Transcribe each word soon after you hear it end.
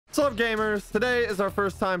What's up, gamers? Today is our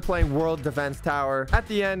first time playing World Defense Tower. At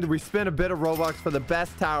the end, we spin a bit of Roblox for the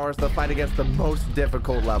best towers to fight against the most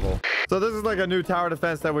difficult level. So this is like a new tower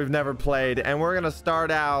defense that we've never played, and we're gonna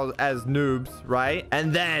start out as noobs, right?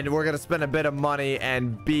 And then we're gonna spend a bit of money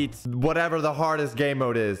and beat whatever the hardest game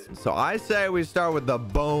mode is. So I say we start with the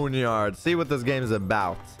Boneyard. See what this game is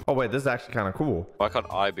about. Oh wait, this is actually kind of cool. Why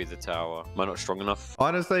can't I be the tower? Am I not strong enough?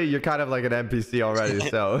 Honestly, you're kind of like an NPC already,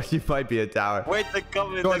 so you might be a tower. Wait, they're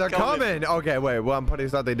coming. Oh, they're coming. Okay, wait. Well, I'm putting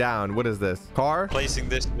something down. What is this? Car? Placing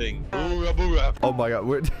this thing. Booga booga. Oh my god,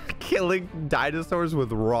 we're killing dinosaurs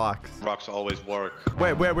with rocks. Rocks always work.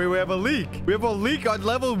 Wait, we have a leak. We have a leak on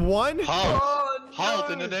level 1? Halt! Oh, no. Halt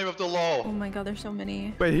in the name of the law. Oh my god, there's so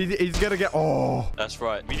many. Wait, he's gonna get... Oh. That's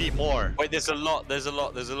right. We need more. Wait, there's a lot. There's a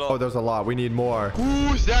lot. There's a lot. Oh, there's a lot. We need more.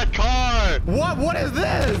 Who's that car? What is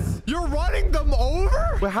this? You're running them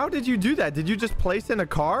over? Well, how did you do that? Did you just place in a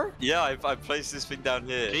car? Yeah, I placed this thing down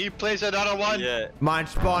here. Can you place another one? Yeah. Mine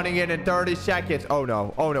spawning in 30 seconds. Oh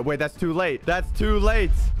no. Oh no. Wait, that's too late. That's too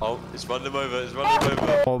late. Oh, it's running them over. It's running them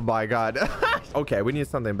over. Oh my god. Okay, we need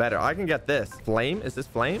something better. I can get this. Flame? Is this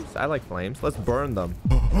flames? I like flames. Let's burn them.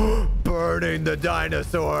 Burning the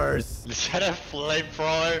dinosaurs. Is that a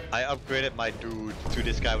flamethrower? I upgraded my dude to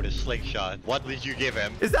this guy with a slingshot. What did you give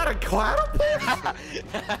him? Is that a catapult?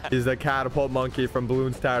 He's a catapult monkey from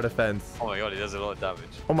Balloon's Tower Defense. Oh my god, he does a lot of damage.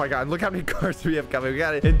 Oh my god, look how many cars we have coming. We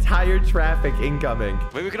got entire traffic incoming.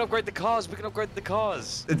 Wait, we can upgrade the cars. We can upgrade the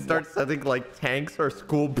cars. It starts sending like tanks or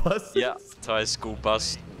school buses. Yeah. Entire school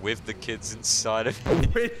bus with the kids inside of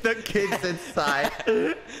it. With the kids inside.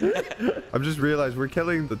 I've just realized we're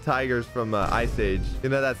killing the tigers from Ice Age. You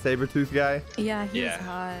know that saber-tooth guy? Yeah, he's Yeah.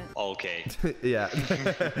 hot. Okay. Yeah.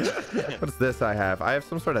 What's this I have? I have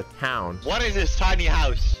some sort of town. What is this tiny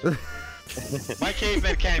house? My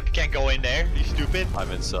caveman can't go in there. You stupid. I'm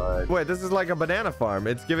inside. Wait, this is like a banana farm.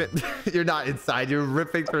 It's giving... You're not inside. You're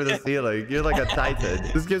ripping through the ceiling. You're like a titan.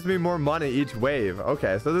 This gives me more money each wave.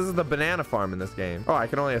 Okay, so this is the banana farm in this game. Oh, I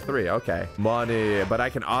can only have 3. Okay. Money, but I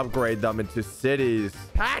can upgrade them into cities.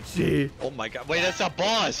 Patchy! Oh my god. Wait, that's a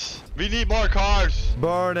boss. We need more cars.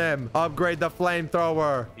 Burn him. Upgrade the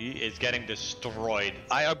flamethrower. He is getting destroyed.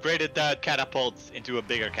 I upgraded that catapult into a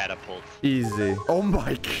bigger catapult. Easy. Oh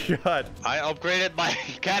my god. I upgraded my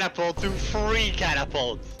catapult to 3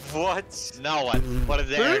 catapults. What? Now what is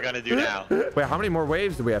they gonna do now? Wait, how many more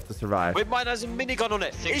waves do we have to survive? Wait, mine has a minigun on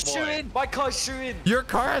it. 6 It's more. shooting. My car's shooting. Your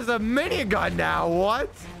car has a minigun now.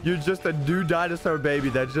 What? You're just a new dinosaur baby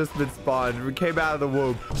that's just been spawned. We came out of the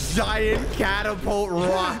womb. Giant catapult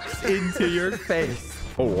rocks into your face.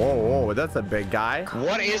 Oh, that's a big guy.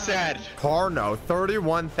 What is that? Carno,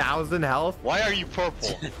 31,000 health. Why are you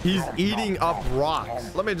purple? He's eating up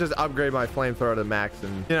rocks. Let me just upgrade my flamethrower to max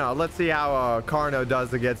and, you know, let's see how Carno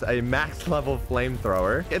does against a max level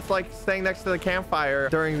flamethrower. It's like staying next to the campfire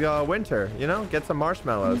during winter, you know? Get some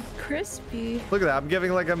marshmallows. Crispy. Look at that. I'm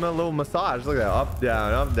giving like him a little massage. Look at that. Up,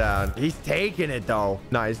 down, up, down. He's taking it, though.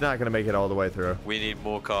 No, he's not going to make it all the way through. We need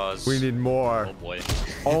more cars. We need more. Oh boy.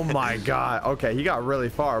 Oh my god. Okay, he got really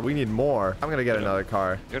far. We need more. I'm gonna get another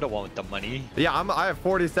car. You're the one with the money. Yeah, I have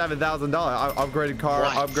 $47,000. Upgraded car,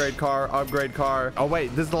 What? upgrade car, upgrade car. Oh wait,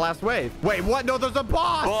 this is the last wave. Wait, what? No, there's a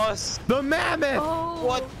boss. Boss. The mammoth. Oh.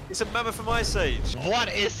 What? It's a mammoth from Ice Age.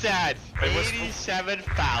 What is that? Wait, what's-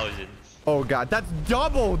 87,000. Oh god, that's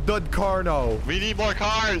double the Carno. We need more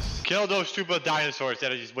cars. Kill those stupid dinosaurs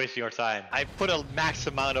that are just wasting our time. I put a max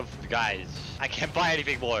amount of guys. I can't buy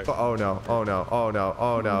anything more. Oh no, oh no, oh no,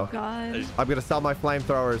 oh no. God. I'm gonna sell my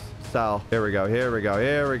flamethrowers. Sell. Here we go, here we go,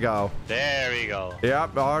 here we go. There we go.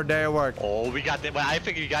 Yep, hard day of work. Oh, we got this. Well, I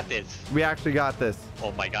think we got this. We actually got this.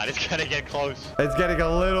 Oh my god, it's gonna get close. It's getting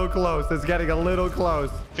a little close. It's getting a little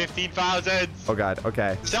close. 15,000. Oh god,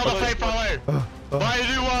 okay. Sell the flamethrower. Buy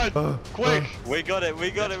a new one. Quick. We got it.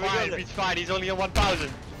 We got it. We got it. It's fine. He's only at 1,000.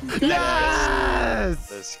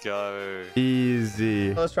 Yes! Let's go.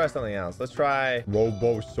 Easy. Let's try something else. Let's try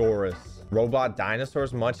Robosaurus. Robot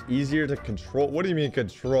dinosaurs, much easier to control. What do you mean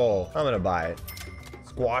control? I'm gonna buy it.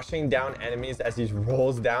 Squashing down enemies as he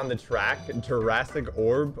rolls down the track. Jurassic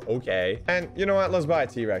orb. Okay. And you know what? Let's buy a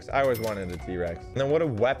T-Rex. I always wanted a T-Rex. And then what do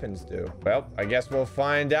weapons do? Well, I guess we'll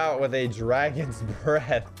find out with a dragon's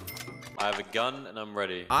breath. I have a gun and I'm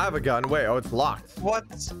ready. I have a gun. Wait, oh, it's locked. What?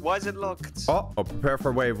 Why is it locked? Oh, prepare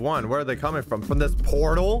for wave 1. Where are they coming from? From this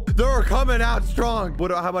portal? They're coming out strong.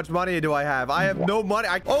 How much money do I have? I have no money.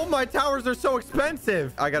 Oh, my towers are so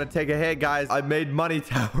expensive. I gotta take a hit, guys. I made money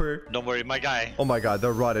tower. Don't worry, my guy. Oh my god,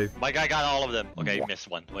 they're running. My guy got all of them. Okay, you missed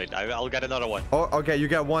one. Wait, I'll get another one. Oh, okay, you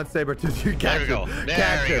got one saber tooth. You There catch we go. him. There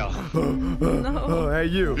Catch we him. go. No. Oh, hey,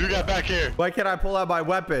 you. You got back here. Why can't I pull out my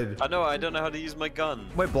weapon? I know, I don't know how to use my gun.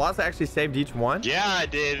 Wait, Bloss actually saved each one? Yeah, I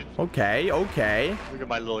did. Okay, okay. Look at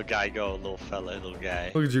my little guy go, little fella, little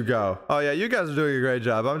guy. Look at you go. Oh, yeah, you guys are doing a great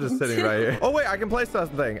job. I'm just sitting right here. Oh, wait, I can play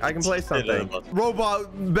something. I can play something.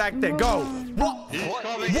 Robot back there. Go. He's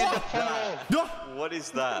coming in the funnel. What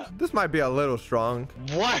is that? This might be a little strong.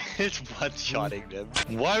 Why is one-shotting them?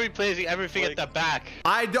 Why are we placing everything at the back?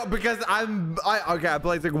 I don't, because I'm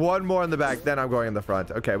placing one more in the back, then I'm going in the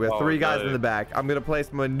front. Okay, we have 3 guys in the back. I'm gonna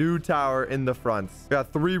place my new tower in the front. We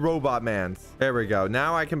got 3 robot mans. There we go.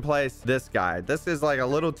 Now I can place this guy. This is like a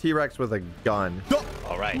little T-Rex with a gun.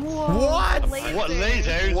 All right. What? What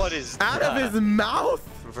lasers? What is Out that? of his mouth?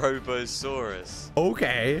 Robosaurus.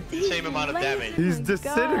 Okay. Same amount of damage. He's my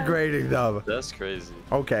disintegrating them. That's crazy.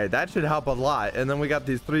 Okay, that should help a lot. And then we got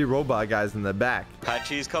these 3 robot guys in the back.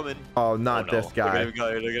 Patchy's coming. Oh, not Oh, no. this guy. Look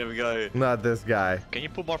at him go. Not this guy. Can you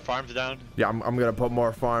put more farms down? Yeah, I'm gonna put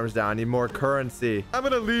more farms down. I need more currency. I'm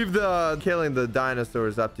gonna leave the killing the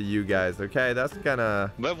dinosaurs up to you guys, okay? That's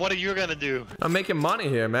gonna... But what are you gonna do? I'm making money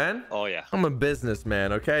here, man. Oh, yeah. I'm a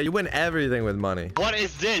businessman, okay? You win everything with money. What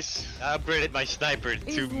is this? I upgraded my sniper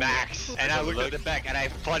to max. And I looked at the back and I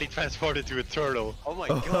fully transformed it to a turtle. Oh my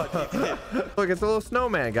god, you did. Look, it's a little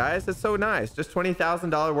snowman, guys. It's so nice. Just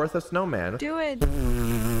 $20,000 worth of snowman. Do it.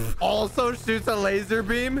 Also shoots a laser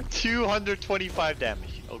beam. 225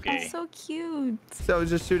 damage. Okay. That's so cute. So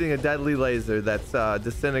just shooting a deadly laser that's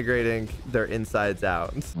disintegrating their insides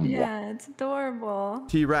out. Yeah, it's adorable.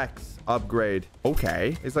 T-Rex upgrade.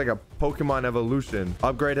 Okay. It's like a Pokemon evolution.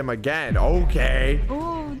 Upgrade him again. Okay.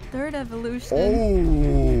 Oh, 3rd evolution.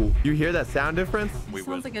 Oh. You hear that sound difference?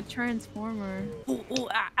 Sounds like a transformer. Ooh, ooh,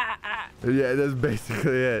 ah, ah, ah. Yeah, that's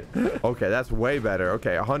basically it. Okay, that's way better.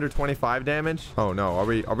 Okay, 125 damage. Oh no, are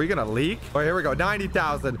we gonna leak? Oh, here we go.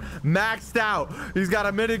 90,000 maxed out. He's got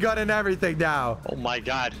a minigun and everything now. Oh my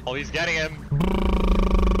god. Oh, he's getting him.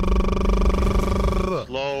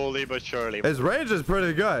 Slowly but surely. His range is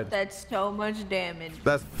pretty good. That's so much damage.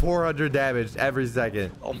 That's 400 damage every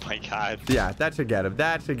second. Oh my god. Yeah, that should get him.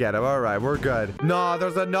 That should get him. All right, we're good. No,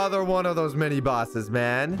 there's another one of those mini bosses,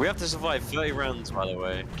 man. We have to survive 30 rounds, by the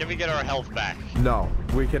way. Can we get our health back? No,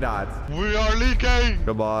 we cannot. We are leaking.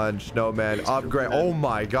 Come on, Snowman. Upgrade. Oh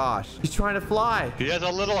my gosh. He's trying to fly. He has a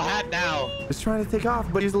little hat now. He's trying to take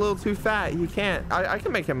off, but he's a little too fat. He can't. I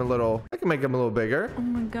can make him a little. I can make him a little bigger. Oh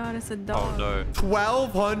my god, it's a Oh dog. no.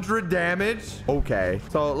 1,200 damage. Okay,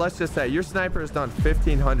 so let's just say your sniper has done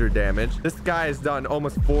 1,500 damage. This guy has done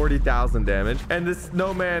almost 40,000 damage, and this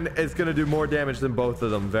snowman is gonna do more damage than both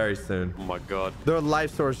of them very soon. Oh my god. Their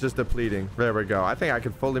life source just depleting. There we go. I think I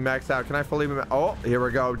can fully max out. Can I fully? Oh, here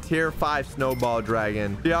we go. Tier 5 snowball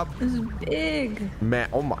dragon. Yep. It's big. Man,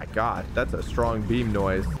 oh my god, that's a strong beam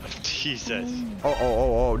noise. Jesus.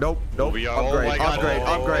 Oh, nope. We are- oh Upgrade, my God. upgrade,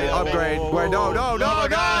 Oh, upgrade, oh, upgrade. oh, Wait, no. my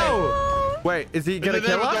God. Wait, is he gonna the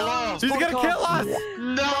kill name of the us? law. He's gonna kill us.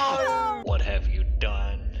 No. What have you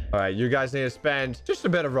done? All right, you guys need to spend just a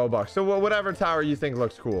bit of Robux. So whatever tower you think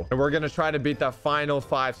looks cool. And we're gonna try to beat the final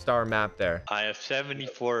 5-star map there. I have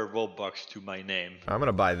 74 Robux to my name. I'm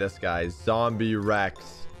gonna buy this guy, Zombie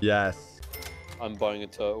Rex. Yes. I'm buying a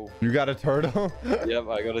turtle. You got a turtle? Yep,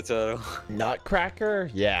 I got a turtle. Nutcracker?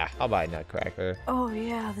 Yeah, I'll buy Nutcracker. Oh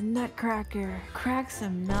yeah, the nutcracker. Crack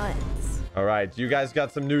some nuts. All right, you guys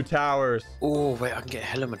got some new towers. Oh, wait, I can get a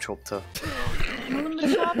helicopter.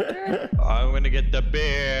 Helicopter? I'm gonna get the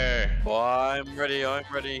beer. Oh, I'm ready. I'm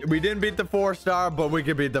ready. We didn't beat the 4-star, but we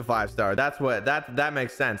could beat the 5-star. That's what that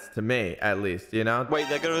makes sense to me, at least, you know? Wait,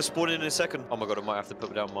 they're gonna spawn in a second. Oh my god, I might have to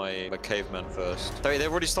put down my caveman first. Wait, they've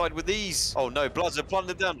already started with these. Oh no, Bloods have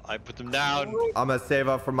planted down. I put them down. I'm gonna save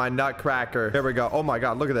up for my Nutcracker. Here we go. Oh my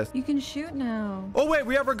god, look at this. You can shoot now. Oh wait,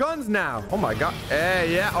 we have our guns now. Oh my god.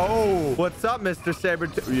 Hey, yeah. Oh, what's up, Mr. Saber?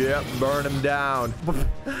 Yep, burn him down.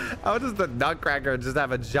 How does the Nutcracker nutcracker just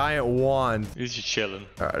have a giant wand. He's just chilling.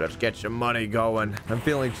 All right, let's get some money going. I'm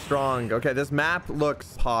feeling strong. Okay, this map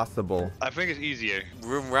looks possible. I think it's easier.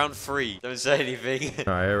 Round 3. Don't say anything.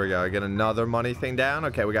 All right, here we go. Get another money thing down.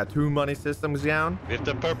 Okay, we got 2 money systems down. With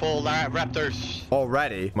the purple raptors.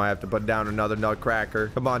 Already. Might have to put down another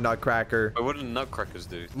nutcracker. Come on, nutcracker. What do nutcrackers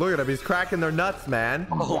do? Look at him. He's cracking their nuts, man.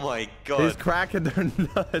 Oh my god. He's cracking their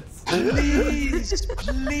nuts. Please,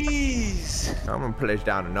 please. I'm gonna place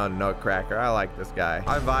down another nutcracker. I like this guy.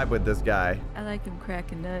 I vibe with this guy. I like him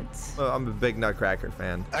cracking nuts. Oh, I'm a big nutcracker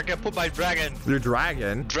fan. I can put my dragon. Your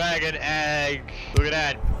dragon? Dragon egg. Look at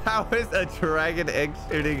that. How is a dragon egg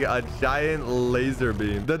shooting a giant laser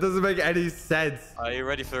beam? That doesn't make any sense. Are you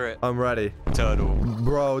ready for it? I'm ready. Turtle.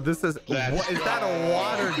 Bro, this is... What, is that a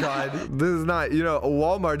water gun? This is not... You know, a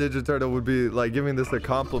Walmart Ninja Turtle would be like giving this a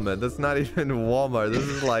compliment. That's not even Walmart. This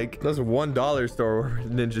is like... That's $1 store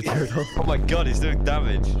Ninja Turtle. Oh my god, he's doing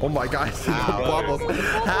damage. Oh my god, see the bubbles.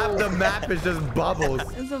 Half the map is just bubbles.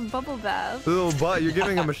 It's a bubble bath. Little butt, you're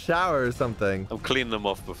giving him a shower or something. I'm cleaning them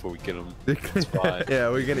off before we get them. It's fine. Yeah,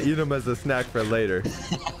 we're gonna eat them as a snack for later.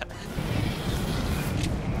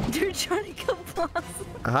 You're trying to kill Blossom.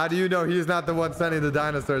 How do you know he's not the one sending the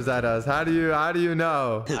dinosaurs at us? How do you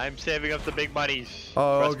know? I'm saving up the big monies.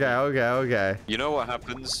 Oh, Trust me. okay. You know what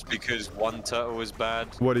happens because one turtle is bad?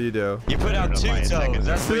 What do you do? You put out 2 Wait a second. turtles.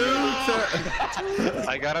 That's what you...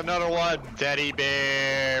 I got another one. Teddy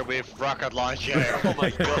bear with rocket launcher. Oh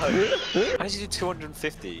my god. How does he do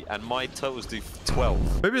 250 and my turtles do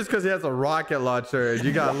 12? Maybe it's because he has a rocket launcher and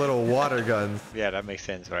you got little water guns. Yeah, that makes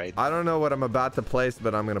sense, right? I don't know what I'm about to place,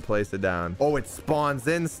 but I'm gonna place it down. Oh, it spawns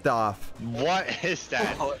in stuff. What is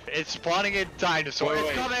that? It's spawning a dinosaur. Wait,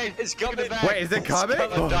 It's coming. it's coming. Wait, is it coming?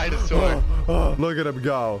 A dinosaur. Look at him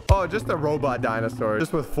go. Oh, just a robot dinosaur.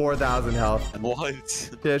 Just with 4,000 health. What?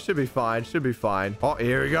 Yeah, it should be fine. Should be fine. Oh,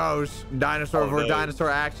 here he goes. Dinosaur for no. dinosaur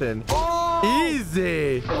action. Oh!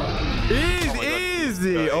 Easy.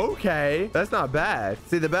 Easy. Okay. That's not bad.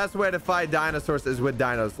 See, the best way to fight dinosaurs is with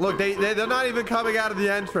dinos. Look, they're not even coming out of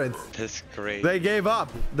the entrance. That's great. They gave up.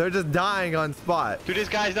 They're just dying on spot. Dude, this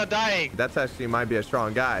guy's not dying. That's actually might be a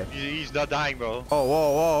strong guy. He's not dying, bro. Oh,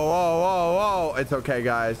 whoa. It's okay,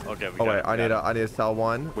 guys. Okay, we Oh, got wait. it, I need to sell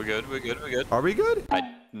one. We're good. Are we good?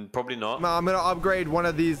 Probably not. No, I'm gonna upgrade one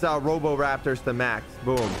of these Robo-Raptors to max.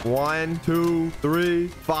 Boom. 1, 2, 3,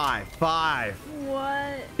 5.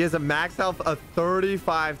 What? He has a max health of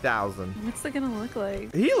 35,000. What's that gonna look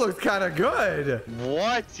like? He looks kind of good.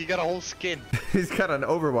 What? He got a whole skin. He's got an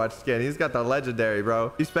Overwatch skin. He's got the legendary,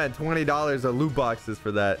 bro. He spent $20 of loot boxes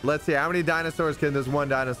for that. Let's see. How many dinosaurs can this one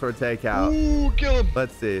dinosaur take out? Ooh, kill him.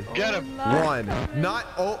 Let's see. Get him. One. Not...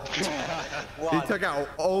 Oh. He took out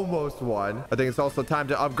almost one. I think it's also time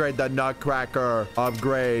to upgrade the Nutcracker.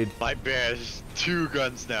 Upgrade. My bear has 2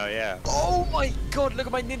 guns now, yeah. Oh my god, look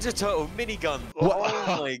at my Ninja Turtle minigun. What?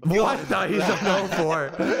 Oh my god. What? No, he's a no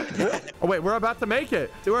for. Oh, wait. We're about to make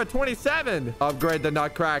it. We're at 27. Upgrade the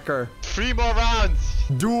Nutcracker. 3 more rounds.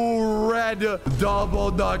 Dual red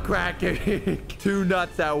double nutcracker. 2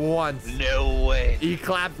 nuts at once. No way. He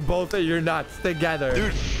claps both of your nuts together.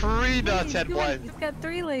 Dude, 3 nuts at He's once. got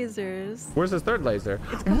 3 lasers. Where's his third laser?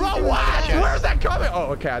 coming Bro, from what? the Where's that coming?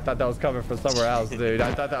 Oh, okay. I thought that was coming from somewhere else, dude.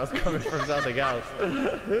 I thought that was coming from something else.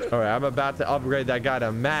 All right, I'm about to upgrade that guy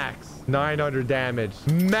to max. 900 damage.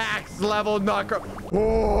 Max level nutcracker.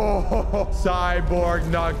 Oh, cyborg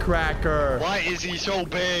nutcracker. Why is he so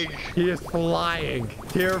big? He is flying.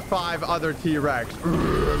 Tier 5 other T-Rex.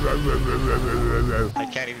 I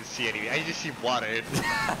can't even see anything. I just see water.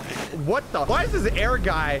 What the? Why is this air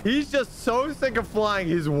guy? He's just so sick of flying.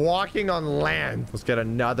 He's walking on land. Let's get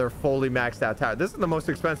another fully maxed out tower. This is the most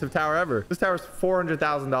expensive tower ever. This tower is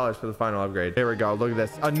 $400,000 for the final upgrade. Here we go. Look at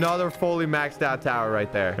this. Another fully maxed out tower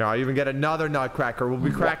right there. Here, I'll even get another nutcracker. We'll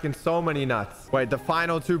be cracking so many nuts. Wait, the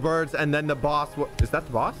final 2 birds and then the boss. Is that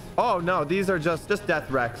the boss? Oh, no. These are just death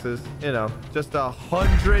Rexes. You know, just 100.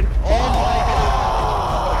 Oh my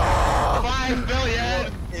god. 5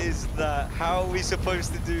 billion. Is that? How are we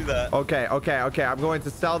supposed to do that? Okay. I'm going to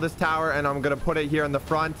sell this tower and I'm going to put it here in the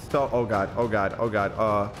front. So, oh god.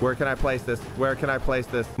 Where can I place this?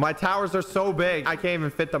 My towers are so big. I can't even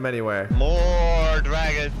fit them anywhere. More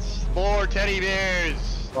dragons. More teddy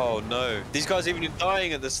bears. Oh no. These guys even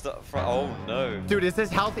dying at the start. Oh no. Dude, is his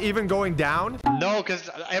health even going down? No, because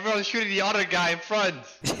everyone's shooting the other guy in front.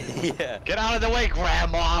 Yeah. Get out of the way,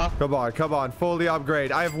 Grandma. Come on, come on. Fully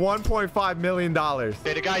upgrade. I have $1.5 million.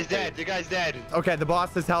 Hey, the guy's dead. The guy's dead. Okay, the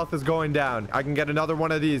boss's health is going down. I can get another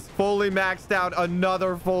one of these. Fully maxed out.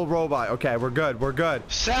 Another full robot. Okay, we're good. We're good.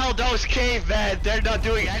 Sell those cavemen. They're not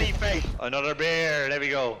doing anything. Another bear. There we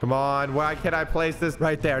go. Come on. Where can I place this?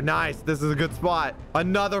 Right there. Nice. This is a good spot.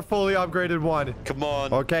 Another fully upgraded one. Come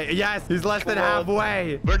on. Okay. Yes. He's less than Come on.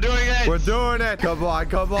 halfway. We're doing it. We're doing it. Come on.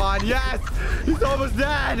 Come on. Yes. He's almost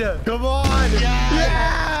dead. Come on.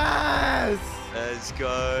 Yes. Let's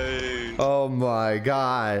go. Oh my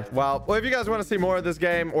god. Well, if you guys want to see more of this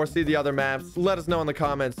game or see the other maps, let us know in the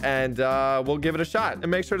comments and we'll give it a shot. And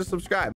make sure to subscribe.